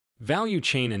Value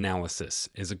chain analysis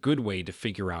is a good way to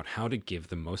figure out how to give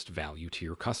the most value to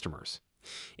your customers.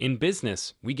 In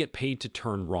business, we get paid to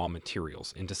turn raw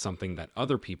materials into something that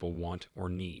other people want or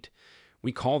need.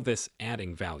 We call this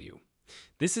adding value.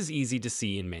 This is easy to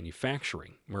see in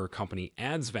manufacturing, where a company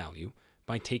adds value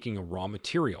by taking a raw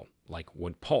material, like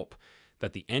wood pulp,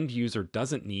 that the end user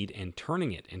doesn't need and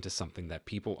turning it into something that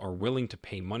people are willing to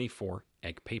pay money for,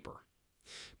 egg paper.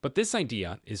 But this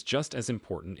idea is just as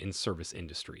important in service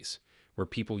industries, where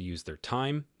people use their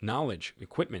time, knowledge,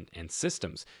 equipment, and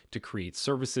systems to create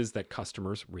services that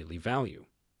customers really value.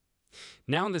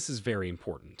 Now, this is very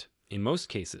important. In most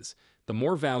cases, the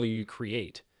more value you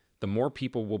create, the more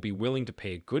people will be willing to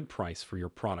pay a good price for your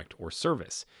product or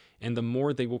service, and the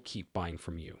more they will keep buying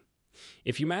from you.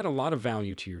 If you add a lot of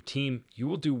value to your team, you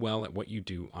will do well at what you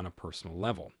do on a personal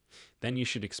level. Then you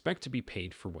should expect to be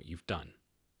paid for what you've done.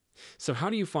 So, how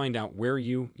do you find out where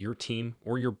you, your team,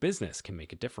 or your business can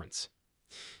make a difference?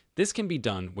 This can be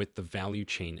done with the value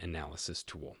chain analysis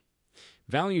tool.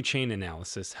 Value chain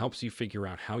analysis helps you figure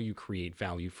out how you create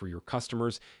value for your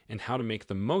customers and how to make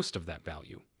the most of that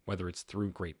value, whether it's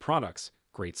through great products,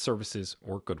 great services,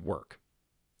 or good work.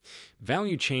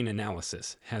 Value chain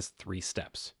analysis has 3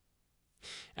 steps.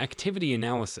 Activity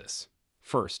analysis.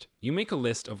 First, you make a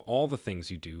list of all the things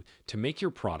you do to make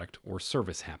your product or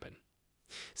service happen.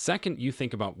 Second, you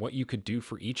think about what you could do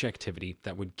for each activity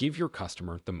that would give your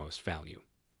customer the most value.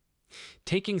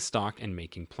 Taking stock and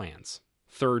making plans.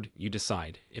 Third, you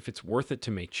decide if it's worth it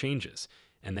to make changes,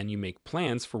 and then you make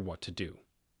plans for what to do.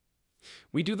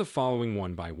 We do the following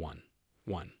one by one.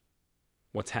 1.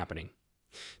 What's happening?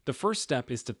 The first step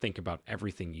is to think about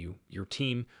everything you, your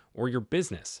team, or your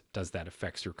business does that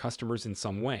affects your customers in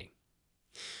some way.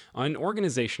 On an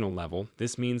organizational level,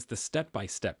 this means the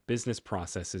step-by-step business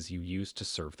processes you use to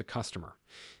serve the customer.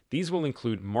 These will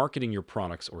include marketing your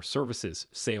products or services,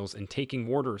 sales and taking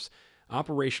orders,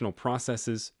 operational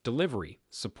processes, delivery,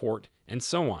 support, and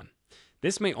so on.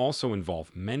 This may also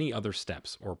involve many other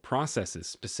steps or processes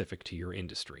specific to your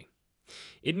industry.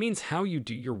 It means how you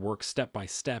do your work step by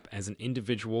step as an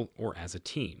individual or as a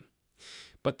team.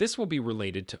 But this will be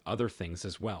related to other things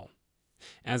as well.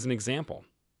 As an example,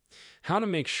 how to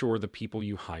make sure the people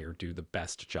you hire do the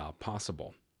best job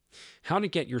possible. How to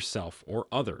get yourself or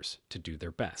others to do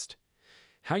their best.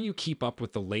 How you keep up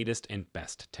with the latest and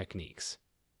best techniques.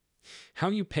 How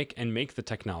you pick and make the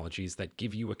technologies that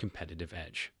give you a competitive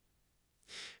edge.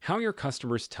 How your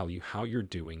customers tell you how you're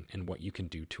doing and what you can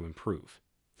do to improve.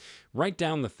 Write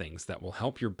down the things that will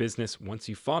help your business once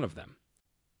you've thought of them.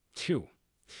 2.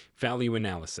 Value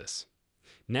analysis.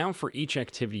 Now for each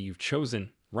activity you've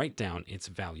chosen, write down its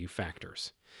value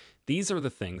factors. These are the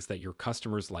things that your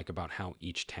customers like about how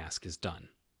each task is done.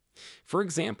 For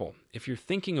example, if you're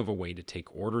thinking of a way to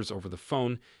take orders over the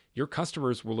phone, your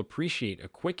customers will appreciate a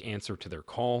quick answer to their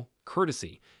call,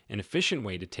 courtesy, an efficient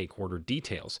way to take order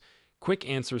details, quick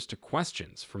answers to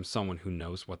questions from someone who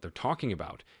knows what they're talking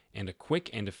about, and a quick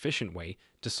and efficient way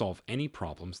to solve any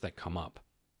problems that come up.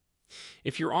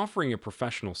 If you're offering a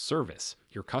professional service,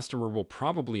 your customer will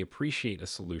probably appreciate a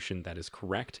solution that is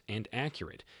correct and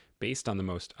accurate, based on the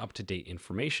most up-to-date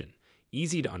information,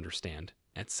 easy to understand,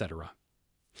 etc.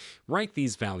 Write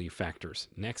these value factors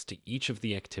next to each of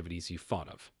the activities you've thought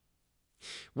of.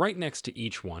 Write next to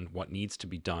each one what needs to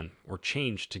be done or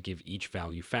changed to give each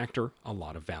value factor a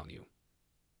lot of value.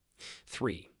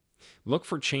 3. Look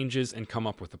for changes and come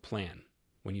up with a plan.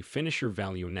 When you finish your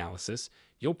value analysis,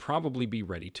 you'll probably be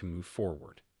ready to move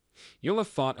forward. You'll have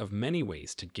thought of many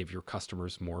ways to give your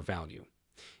customers more value.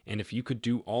 And if you could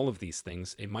do all of these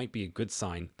things, it might be a good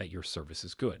sign that your service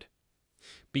is good.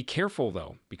 Be careful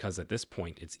though, because at this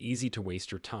point it's easy to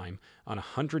waste your time on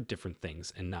 100 different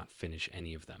things and not finish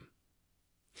any of them.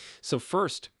 So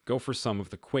first, go for some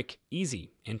of the quick,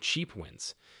 easy, and cheap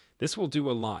wins. This will do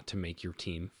a lot to make your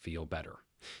team feel better.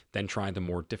 Then try the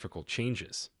more difficult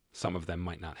changes. Some of them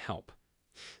might not help.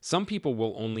 Some people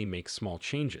will only make small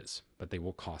changes, but they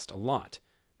will cost a lot.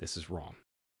 This is wrong.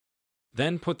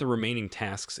 Then put the remaining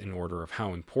tasks in order of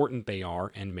how important they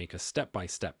are and make a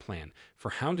step-by-step plan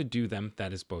for how to do them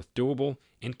that is both doable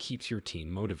and keeps your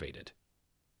team motivated.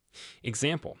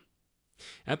 Example: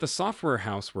 at the software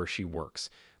house where she works,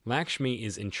 Lakshmi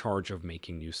is in charge of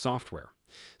making new software.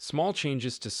 Small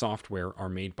changes to software are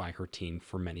made by her team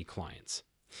for many clients.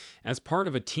 As part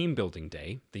of a team building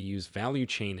day, they use value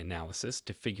chain analysis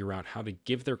to figure out how to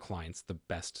give their clients the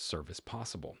best service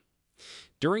possible.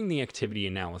 During the activity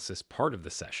analysis part of the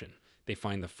session, they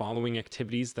find the following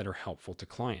activities that are helpful to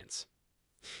clients.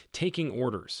 Taking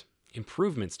orders,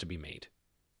 improvements to be made.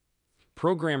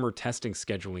 Programmer testing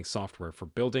scheduling software for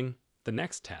building, the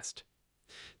next test.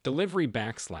 Delivery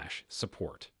backslash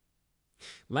support.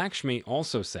 Lakshmi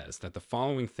also says that the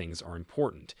following things are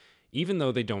important, even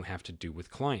though they don't have to do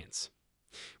with clients.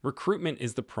 Recruitment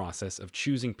is the process of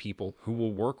choosing people who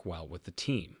will work well with the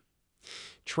team.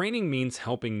 Training means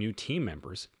helping new team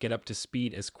members get up to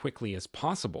speed as quickly as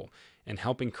possible and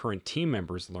helping current team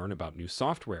members learn about new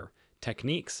software,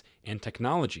 techniques, and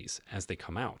technologies as they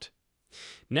come out.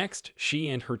 Next, she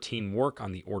and her team work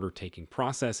on the order-taking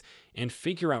process and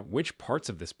figure out which parts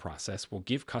of this process will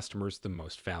give customers the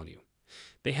most value.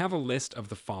 They have a list of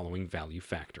the following value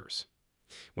factors.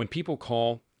 When people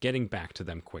call, getting back to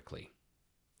them quickly.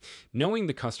 Knowing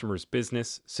the customer's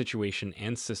business, situation,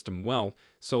 and system well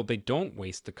so they don't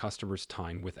waste the customer's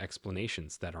time with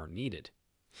explanations that aren't needed.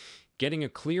 Getting a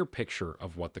clear picture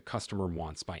of what the customer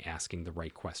wants by asking the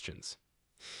right questions.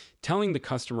 Telling the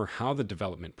customer how the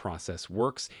development process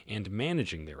works and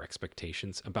managing their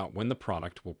expectations about when the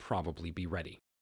product will probably be ready.